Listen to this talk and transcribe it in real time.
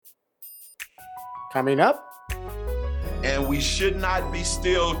Coming up. And we should not be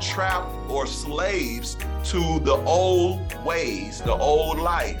still trapped or slaves to the old ways, the old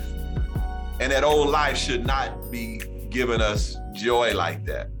life. And that old life should not be giving us joy like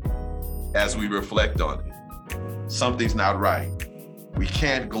that as we reflect on it. Something's not right. We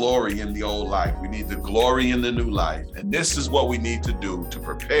can't glory in the old life. We need to glory in the new life. And this is what we need to do to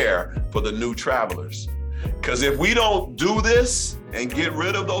prepare for the new travelers. Because if we don't do this and get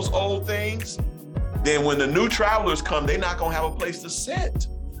rid of those old things, then when the new travelers come, they're not gonna have a place to sit.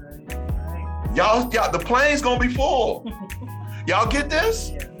 Y'all, the plane's gonna be full. Y'all get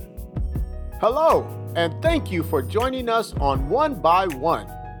this? Hello, and thank you for joining us on One by One,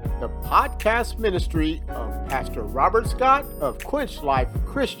 the podcast ministry of Pastor Robert Scott of Quench Life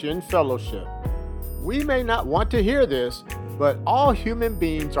Christian Fellowship. We may not want to hear this, but all human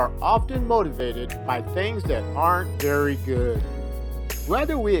beings are often motivated by things that aren't very good.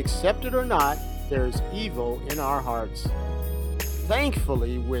 Whether we accept it or not, there's evil in our hearts.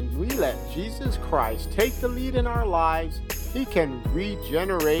 Thankfully, when we let Jesus Christ take the lead in our lives, He can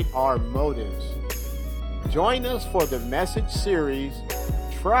regenerate our motives. Join us for the message series,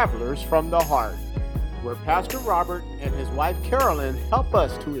 Travelers from the Heart, where Pastor Robert and his wife Carolyn help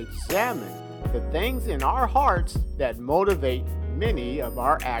us to examine the things in our hearts that motivate many of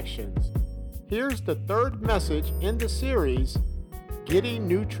our actions. Here's the third message in the series, Getting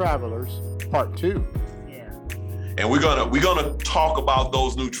New Travelers, Part 2. And we're gonna talk about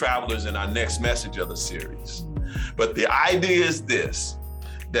those new travelers in our next message of the series. But the idea is this,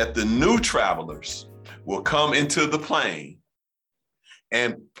 that the new travelers will come into the plane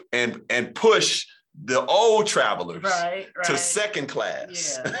and push the old travelers to second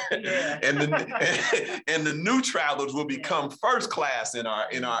class. And the new travelers will become first class in our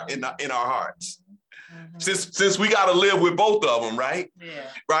hearts. Since we got to live with both of them, right?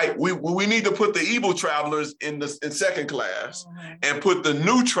 Right. We need to put the evil travelers in second class and put the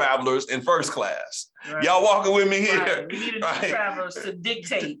new travelers in first class. Right. Y'all walking with me here? We need the new travelers to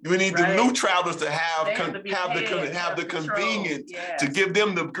dictate. We need the new travelers to have the convenience to give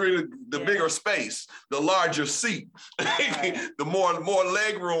them the bigger space, the larger seat, the more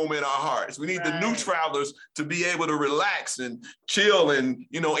leg room in our hearts. We need the new travelers to be able to relax and chill and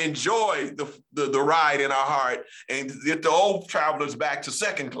enjoy the ride in our heart and get the old travelers back to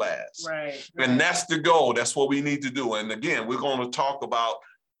second class. And that's the goal. That's what we need to do. And again, we're going to talk about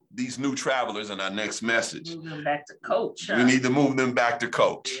these new travelers in our next message. Move them back to coach. We need to move them back to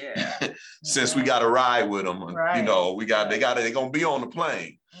coach. Since we got to ride with them, they're gonna be on the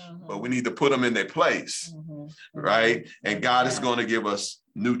plane, but we need to put them in their place, right? And God is going to give us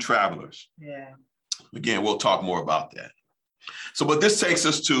new travelers. Again, we'll talk more about that. So, but this takes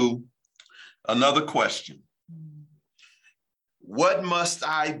us to another question. What must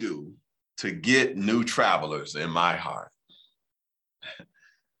I do to get new travelers in my heart?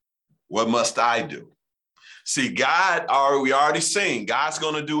 What must I do? See, we already seen, God's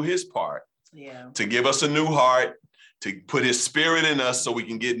going to do his part to give us a new heart, to put his spirit in us so we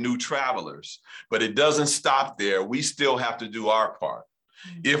can get new travelers. But it doesn't stop there. We still have to do our part.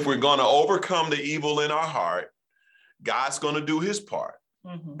 If we're going to overcome the evil in our heart, God's going to do his part.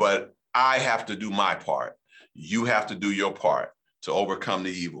 But I have to do my part. You have to do your part to overcome the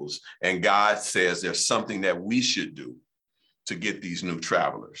evils. And God says there's something that we should do to get these new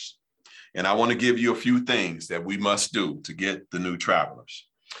travelers. And I want to give you a few things that we must do to get the new travelers.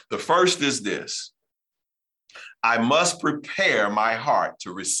 The first is this: I must prepare my heart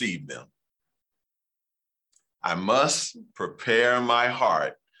to receive them. I must prepare my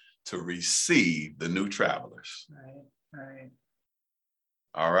heart to receive the new travelers. Right.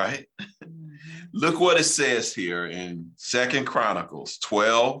 All right. Look what it says here in 2 Chronicles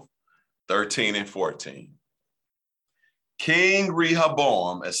 12, 13, and 14. King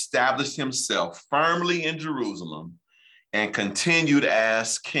Rehoboam established himself firmly in Jerusalem and continued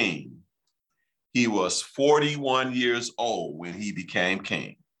as king. He was 41 years old when he became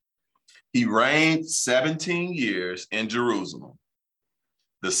king. He reigned 17 years in Jerusalem,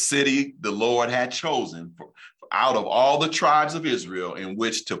 the city the Lord had chosen out of all the tribes of Israel in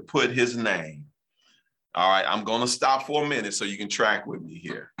which to put his name. All right, I'm going to stop for a minute so you can track with me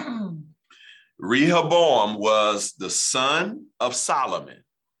here. Rehoboam was the son of Solomon.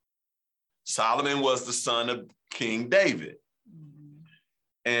 Solomon was the son of King David.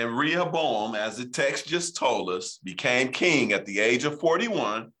 And Rehoboam, as the text just told us, became king at the age of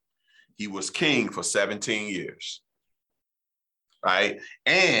 41. He was king for 17 years, right?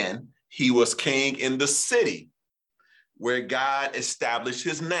 And he was king in the city where God established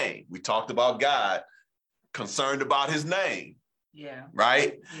his name. We talked about God concerned about his name. Yeah.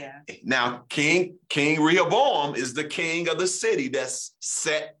 Right? Yeah. Now, King Rehoboam is the king of the city that's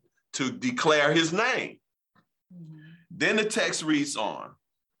set to declare his name. Mm-hmm. Then the text reads on.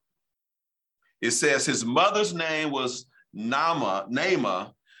 It says his mother's name was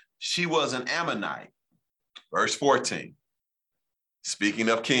Naamah. She was an Ammonite. Verse 14. Speaking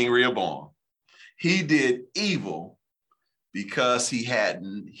of King Rehoboam, he did evil because he had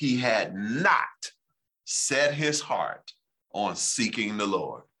not set his heart on seeking the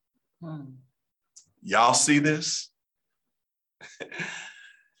Lord. Y'all see this?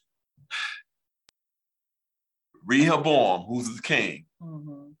 Rehoboam, who's the king,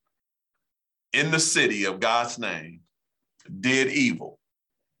 in the city of God's name, did evil.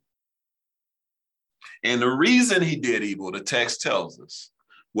 And the reason he did evil, the text tells us,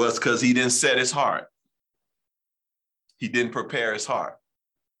 was because he didn't set his heart. He didn't prepare his heart.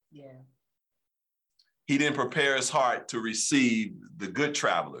 Yeah. He didn't prepare his heart to receive the good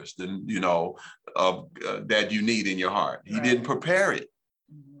travelers, that you need in your heart. He didn't prepare it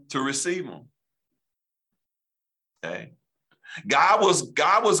to receive them. Okay. God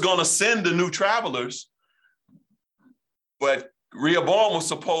was going to send the new travelers, but Rehoboam was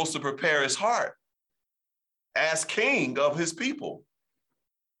supposed to prepare his heart as king of his people.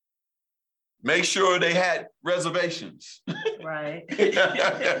 Make sure they had reservations. Right.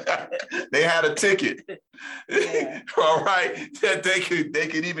 They had a ticket. Yeah. All right. That they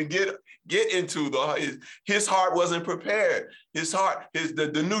could even get into his heart wasn't prepared.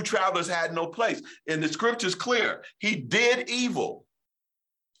 The new travelers had no place. And the scripture's clear. He did evil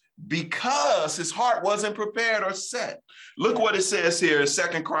because his heart wasn't prepared or set. Look what it says here in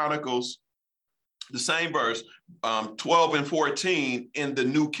 2 Chronicles, the same verse, 12 and 14 in the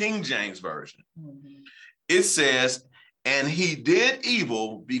New King James Version. It says, and he did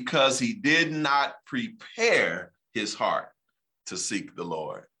evil because he did not prepare his heart to seek the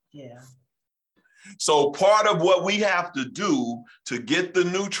Lord. Yeah. So part of what we have to do to get the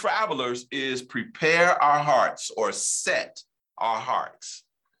new travelers is prepare our hearts or set our hearts.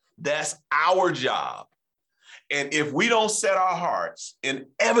 That's our job. And if we don't set our hearts,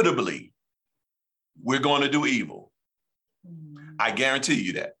 inevitably, we're going to do evil. I guarantee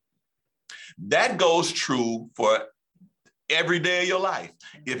you that. That goes true for every day of your life.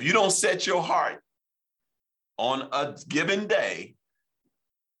 If you don't set your heart on a given day,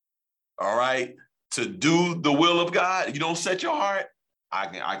 all right, to do the will of God, you don't set your heart,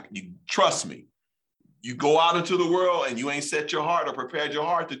 you trust me. You go out into the world and you ain't set your heart or prepared your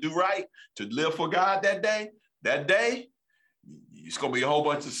heart to do right, to live for God that day, it's going to be a whole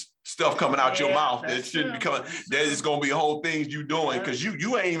bunch of stuff coming out your mouth that shouldn't be coming. There's going to be a whole things you doing because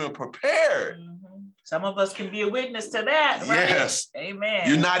you ain't even prepared. Some of us can be a witness to that, right? Yes. Amen.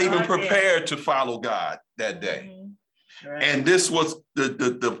 You're not even prepared to follow God that day. Right. And this was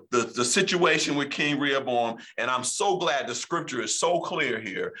the situation with King Rehoboam. And I'm so glad the scripture is so clear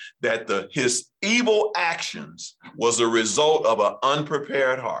here that his evil actions was a result of an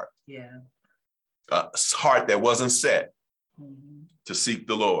unprepared heart. Yeah. A heart that wasn't set to seek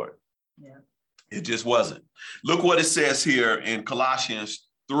the Lord. Yeah. It just wasn't. Look what it says here in Colossians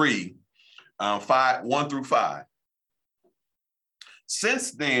 3, 1 through 5.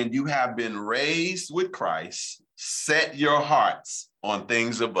 Since then, you have been raised with Christ. Set your hearts on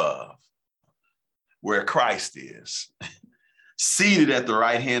things above, where Christ is, seated at the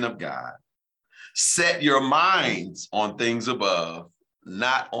right hand of God. Set your minds on things above,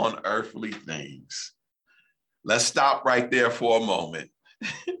 not on earthly things. Let's stop right there for a moment.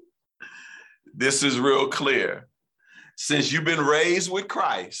 This is real clear. Since you've been raised with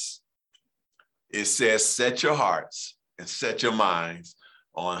Christ, it says set your hearts and set your minds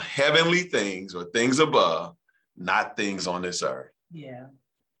on heavenly things or things above, not things on this earth. Yeah.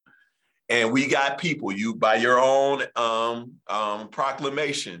 And we got people, you by your own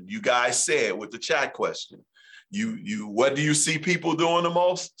proclamation, you guys said with the chat question, what do you see people doing the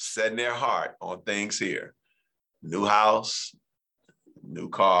most? Setting their heart on things here. New house, new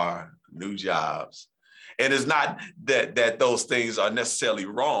car, new jobs. And it's not that those things are necessarily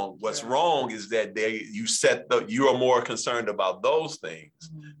wrong. What's wrong is that you are more concerned about those things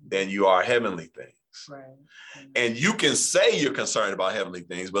than you are heavenly things. Right. And you can say you're concerned about heavenly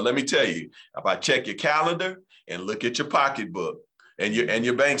things, but let me tell you, if I check your calendar and look at your pocketbook and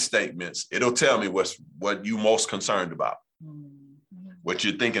your bank statements, it'll tell me what you're most concerned about, what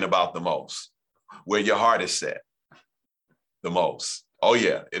you're thinking about the most, where your heart is set the most. Oh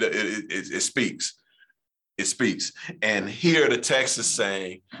yeah, it speaks. It speaks. And here the text is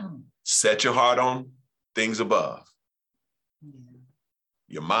saying, set your heart on things above.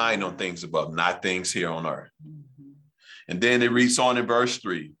 Your mind on things above, not things here on earth. And then it reads on in verse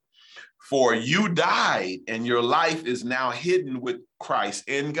 3. For you died, and your life is now hidden with Christ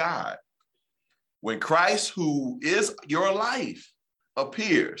in God. When Christ, who is your life,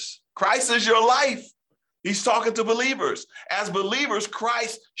 appears, Christ is your life. He's talking to believers. As believers,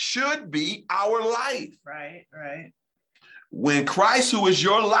 Christ should be our life. Right, right. When Christ, who is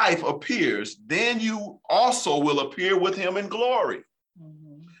your life, appears, then you also will appear with him in glory.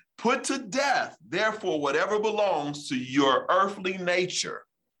 Mm-hmm. Put to death, therefore, whatever belongs to your earthly nature: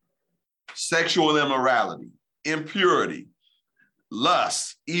 sexual immorality, impurity,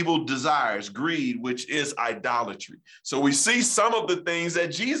 lust, evil desires, greed, which is idolatry. So we see some of the things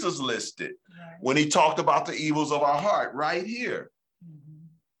that Jesus listed when he talked about the evils of our heart right here. Mm-hmm.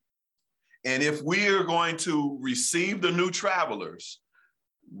 And if we are going to receive the new travelers,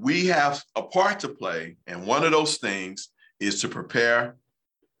 we have a part to play. And one of those things is to prepare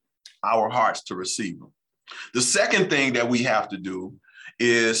our hearts to receive them. The second thing that we have to do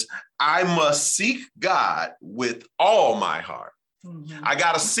is I must seek God with all my heart. Mm-hmm. I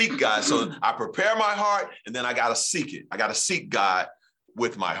got to seek God. So I prepare my heart, and then I got to seek it. I got to seek God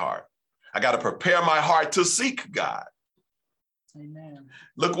with my heart. I got to prepare my heart to seek God. Amen.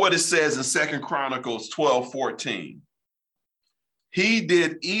 Look what it says in 2 Chronicles 12:14. He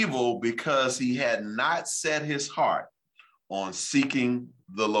did evil because he had not set his heart on seeking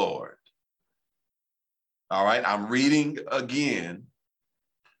the Lord. All right, I'm reading again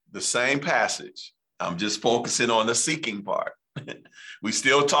the same passage. I'm just focusing on the seeking part. We're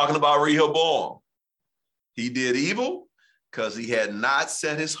still talking about Rehoboam. He did evil because he had not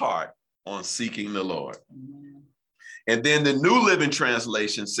set his heart on seeking the Lord. Amen. And then the New Living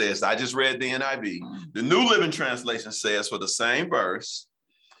Translation says, I just read the NIV. The New Living Translation says for the same verse,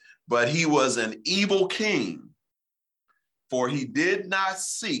 but he was an evil king, for he did not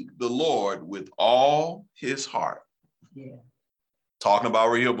seek the Lord with all his heart. Yeah. Talking about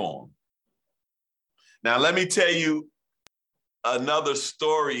Rehoboam. Now, let me tell you another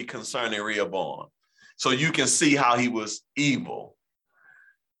story concerning Rehoboam, so you can see how he was evil.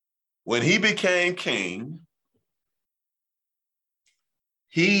 When he became king,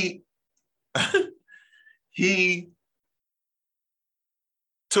 he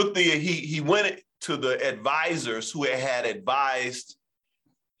went to the advisors who had advised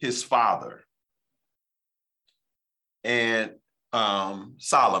his father and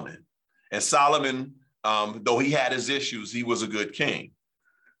Solomon. And Solomon, though he had his issues, he was a good king.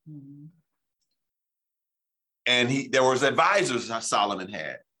 Mm-hmm. And there was advisors that Solomon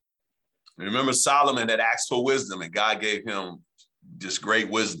had. Remember, Solomon had asked for wisdom, and God gave him just great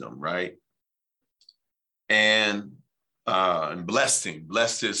wisdom, right? And blessed him,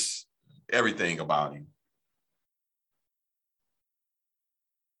 blessed his everything about him.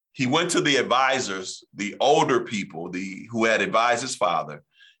 He went to the advisors, the older people, who had advised his father,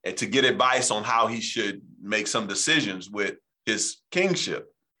 and to get advice on how he should make some decisions with his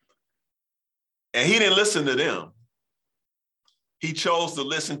kingship. And he didn't listen to them. He chose to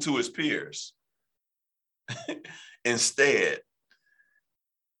listen to his peers. Instead,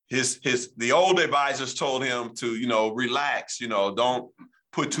 the old advisors told him to, relax, don't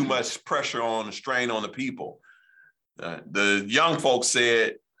put too much pressure on and strain on the people. The young folks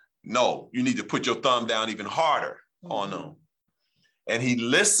said, no, you need to put your thumb down even harder on them. And he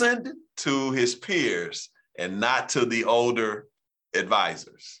listened to his peers and not to the older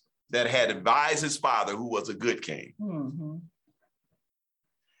advisors that had advised his father, who was a good king. Mm-hmm.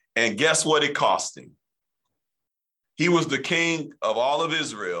 And guess what it cost him? He was the king of all of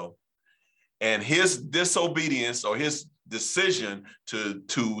Israel, and his disobedience or his decision to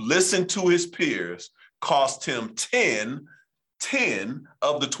listen to his peers cost him 10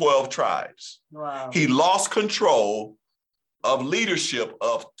 of the 12 tribes. Wow. He lost control of leadership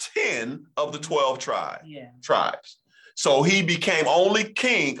of 10 of the 12 tribes. So he became only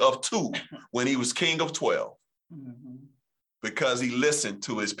king of 2 when he was king of 12. Mm-hmm. Because he listened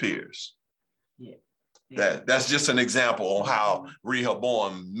to his peers. Yeah. That's just an example on how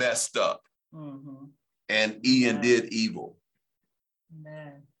Rehoboam messed up. Mm-hmm. And Ian did evil.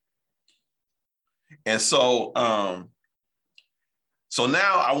 Amen. And so now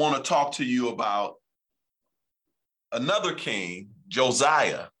I want to talk to you about another king,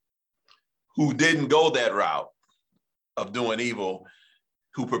 Josiah, who didn't go that route of doing evil,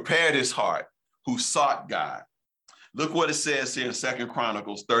 who prepared his heart, who sought God. Look what it says here in 2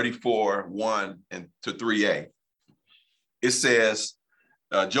 Chronicles 34:1 to 3a. It says,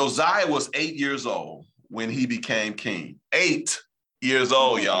 Josiah was 8 years old when he became king. 8 years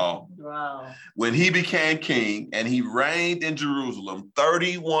old, y'all. Wow. When he became king, and he reigned in Jerusalem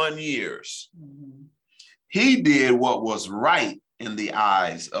 31 years. Mm-hmm. He did what was right in the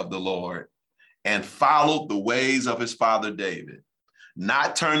eyes of the Lord and followed the ways of his father David,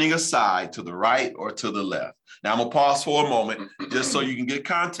 not turning aside to the right or to the left. Now I'm gonna pause for a moment just so you can get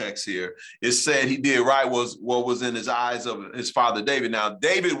context here. It said he did right was what was in his eyes of his father David. Now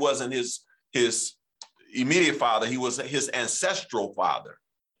David wasn't his immediate father, he was his ancestral father.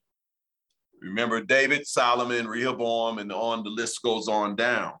 Remember David, Solomon, Rehoboam, and on the list goes on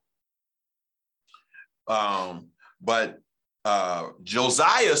down. But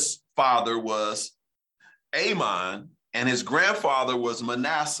Josiah's father was Amon, and his grandfather was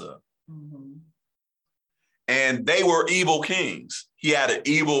Manasseh. Mm-hmm. And they were evil kings.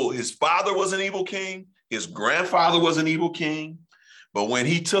 His father was an evil king. His grandfather was an evil king. But when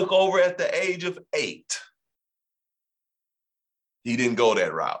he took over at the age of 8, he didn't go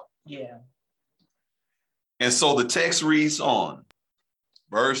that route. Yeah. And so the text reads on,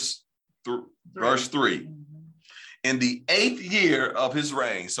 verse 3. Mm-hmm. In the 8th year of his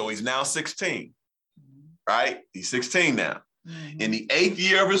reign, so he's now 16, right? He's 16 now. Mm-hmm. In the 8th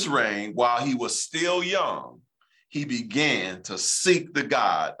year of his reign, while he was still young, he began to seek the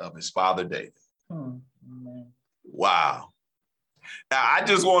God of his father David. Mm-hmm. Wow. Now, I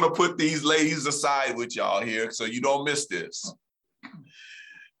just want to put these ladies aside with y'all here so you don't miss this.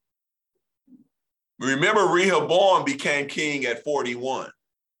 Remember, Rehoboam became king at 41.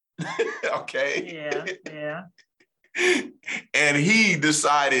 Okay? Yeah. And he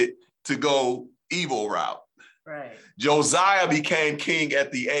decided to go evil route. Right. Josiah became king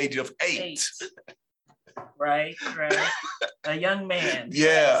at the age of 8. Right. A young man.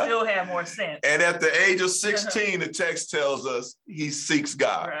 Yeah. Still have more sense. And at the age of 16, the text tells us he seeks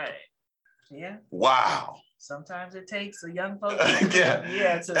God. Right. Yeah. Wow. Sometimes it takes a young folk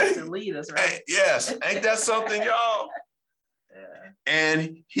to lead us, right? Yes. Ain't that something, y'all? Yeah.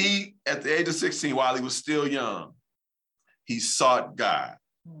 And he, at the age of 16, while he was still young, he sought God.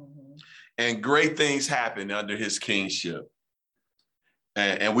 Mm-hmm. And great things happened under his kingship.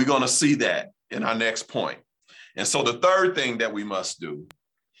 And we're going to see that in our next point. And so the third thing that we must do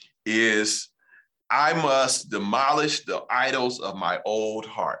is I must demolish the idols of my old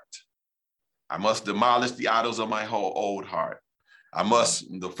heart. I must demolish the idols of my whole old heart.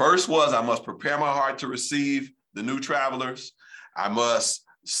 The first was I must prepare my heart to receive the new travelers. I must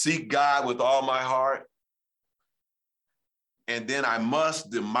seek God with all my heart. And then I must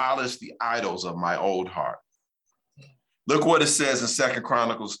demolish the idols of my old heart. Look what it says in 2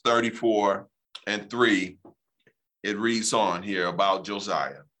 Chronicles 34:3. It reads on here about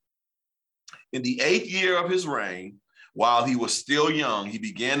Josiah. In the 8th year of his reign, while he was still young, he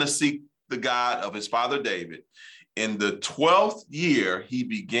began to seek the God of his father David. In the 12th year, he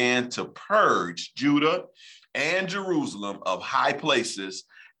began to purge Judah and Jerusalem of high places,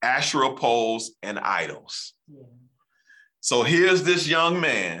 Asherah poles, and idols. Yeah. So here's this young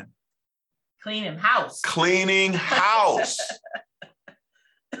man. Cleaning house.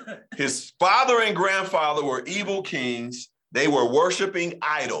 His father and grandfather were evil kings. They were worshiping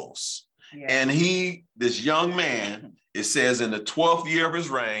idols. Yeah. And this young man, it says in the 12th year of his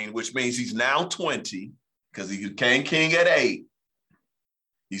reign, which means he's now 20, because he became king at 8.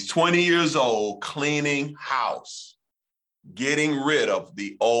 He's 20 years old, cleaning house, getting rid of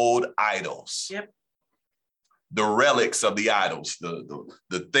the old idols. Yep. The relics of the idols,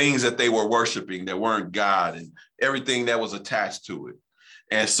 the things that they were worshiping that weren't God, and everything that was attached to it.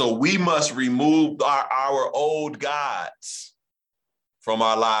 And so we must remove our old gods from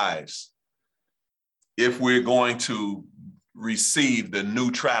our lives if we're going to receive the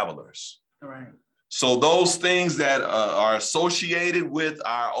new travelers. Right. So those things that are associated with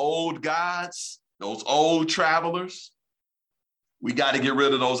our old gods, those old travelers, we got to get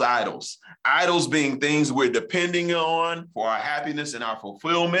rid of those idols. Idols being things we're depending on for our happiness and our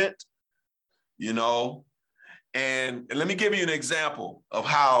fulfillment, And let me give you an example of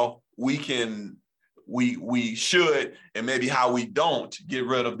how we should, and maybe how we don't get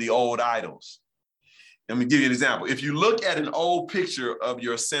rid of the old idols. Let me give you an example. If you look at an old picture of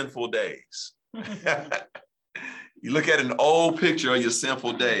your sinful days, you look at an old picture of your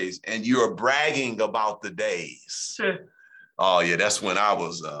sinful days and you're bragging about the days. Sure. Oh yeah, that's when I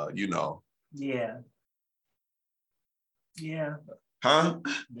was, Yeah. Yeah. Huh?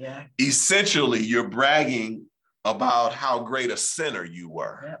 Yeah. Essentially, you're bragging about how great a sinner you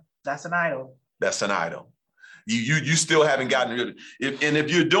were. Yep. That's an idol. That's an idol. You still haven't gotten rid of it. And if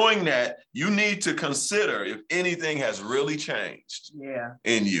you're doing that, you need to consider if anything has really changed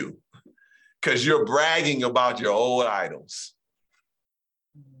in you. Because you're bragging about your old idols.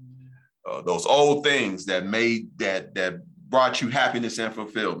 Those old things that brought you happiness and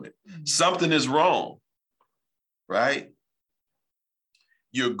fulfillment. Something is wrong. right?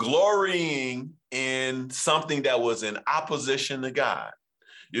 You're glorying in something that was in opposition to God.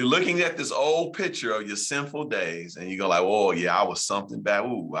 You're looking at this old picture of your sinful days and you go like, oh yeah, I was something bad.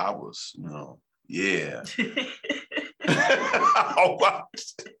 Ooh, I was, yeah.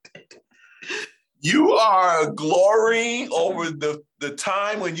 You are glorying over the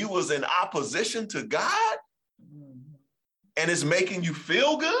time when you was in opposition to God, and it's making you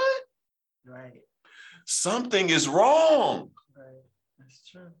feel good? Right. Something is wrong. Right. That's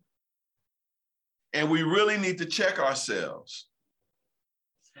true. And we really need to check ourselves.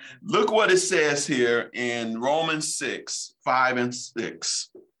 Look what it says here in Romans 6:5-6.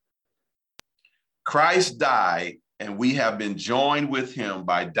 Christ died, and we have been joined with him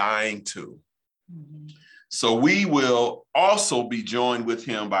by dying too. Mm-hmm. So we will also be joined with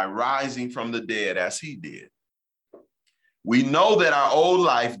him by rising from the dead as he did. We know that our old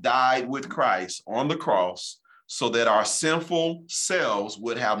life died with Christ on the cross so that our sinful selves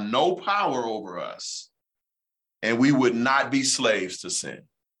would have no power over us and we would not be slaves to sin.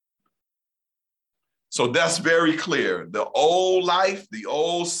 So that's very clear. The old life, the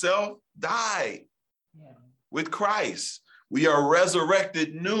old self died with Christ. We are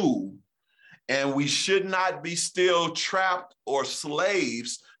resurrected new, and we should not be still trapped or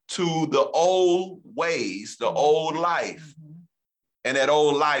slaves to the old ways, the old life. And that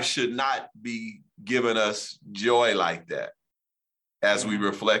old life should not be giving us joy like that as we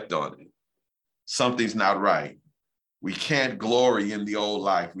reflect on it. Something's not right. We can't glory in the old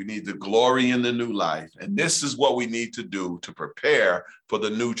life. We need to glory in the new life. And this is what we need to do to prepare for the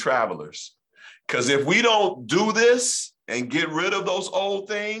new travelers. Because if we don't do this and get rid of those old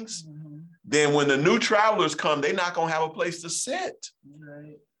things, then when the new travelers come, they're not going to have a place to sit.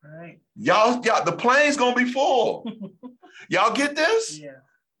 Right. Y'all, the plane's going to be full. Y'all get this? Yeah.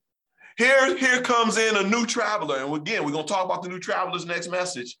 Here comes in a new traveler. And again, we're going to talk about the new travelers next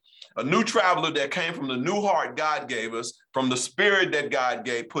message. A new traveler that came from the new heart God gave us, from the spirit that God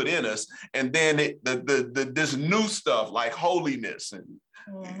put in us. And then this new stuff like holiness and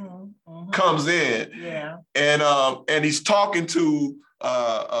comes in. Yeah. And he's talking to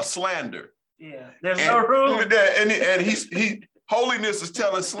a slander. Yeah. There's no room. And he holiness is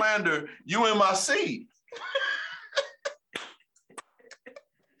telling slander, you in my seat.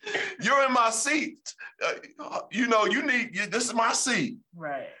 You're in my seat. You need this is my seat.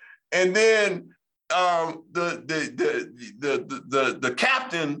 Right. And then the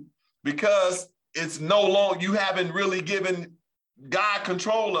captain, because it's no longer, you haven't really given God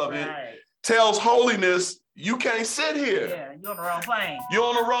control of it, tells holiness, you can't sit here. Yeah, you're on the wrong plane. You're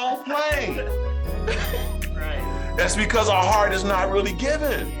on the wrong plane. Right. That's because our heart is not really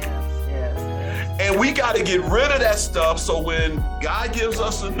given. Yes. And we got to get rid of that stuff so when God gives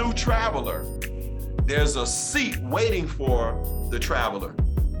us a new traveler, there's a seat waiting for the traveler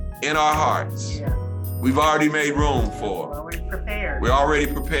in our hearts. Yeah. We've already made room for. We're already prepared. We're already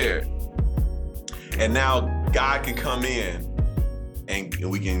prepared. And now God can come in and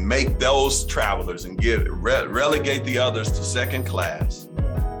we can make those travelers and relegate the others to second class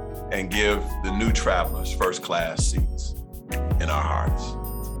and give the new travelers first class seats in our hearts.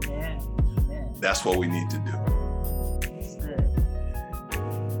 Amen. That's what we need to do. That's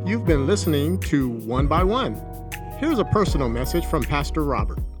good. You've been listening to One by One. Here's a personal message from Pastor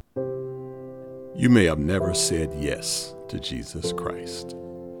Robert. You may have never said yes to Jesus Christ.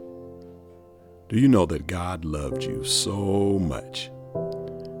 Do you know that God loved you so much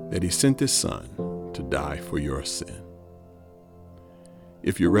that he sent his son to die for your sin?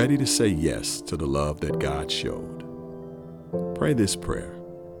 If you're ready to say yes to the love that God showed, pray this prayer.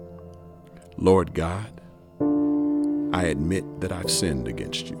 Lord God, I admit that I've sinned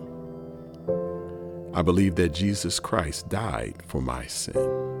against you. I believe that Jesus Christ died for my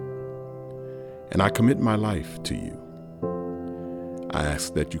sin. And I commit my life to you. I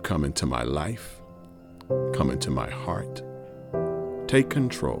ask that you come into my life, come into my heart, take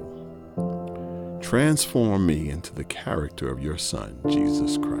control, transform me into the character of your Son,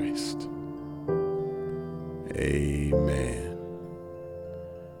 Jesus Christ. Amen.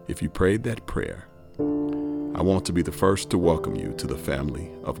 If you prayed that prayer, I want to be the first to welcome you to the family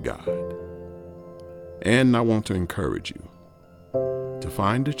of God. And I want to encourage you to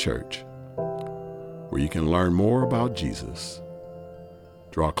find a church where you can learn more about Jesus,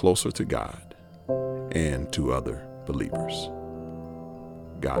 draw closer to God, and to other believers.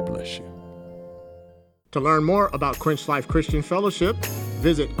 God bless you. To learn more about Quench Life Christian Fellowship,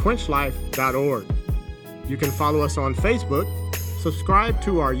 visit quenchlife.org. You can follow us on Facebook, subscribe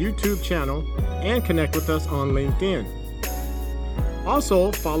to our YouTube channel, and connect with us on LinkedIn.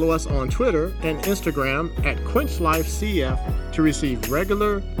 Also, follow us on Twitter and Instagram at QuenchLifeCF to receive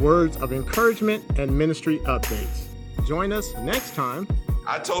regular words of encouragement and ministry updates. Join us next time.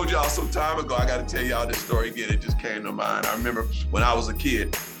 I told y'all some time ago, I got to tell y'all this story again. It just came to mind. I remember when I was a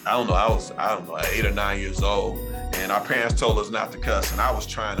kid, I was 8 or 9 years old, and our parents told us not to cuss, and I was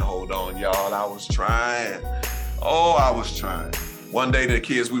trying to hold on, y'all. I was trying. One day the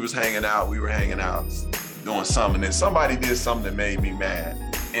kids, we were hanging out, doing something, and somebody did something that made me mad.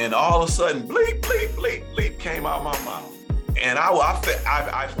 And all of a sudden, bleep, bleep, bleep, bleep came out my mouth. And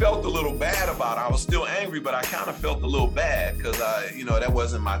I felt a little bad about it. I was still angry, but I kind of felt a little bad because that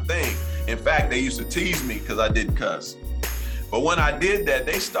wasn't my thing. In fact, they used to tease me because I didn't cuss. But when I did that,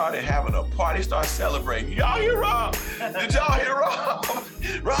 they started having a party, started celebrating. Y'all hear Rob? Did y'all hear Rob?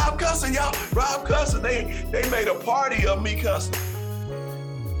 Rob cussing, y'all. Rob cussing. They made a party of me cussing.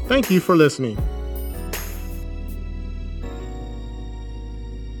 Thank you for listening.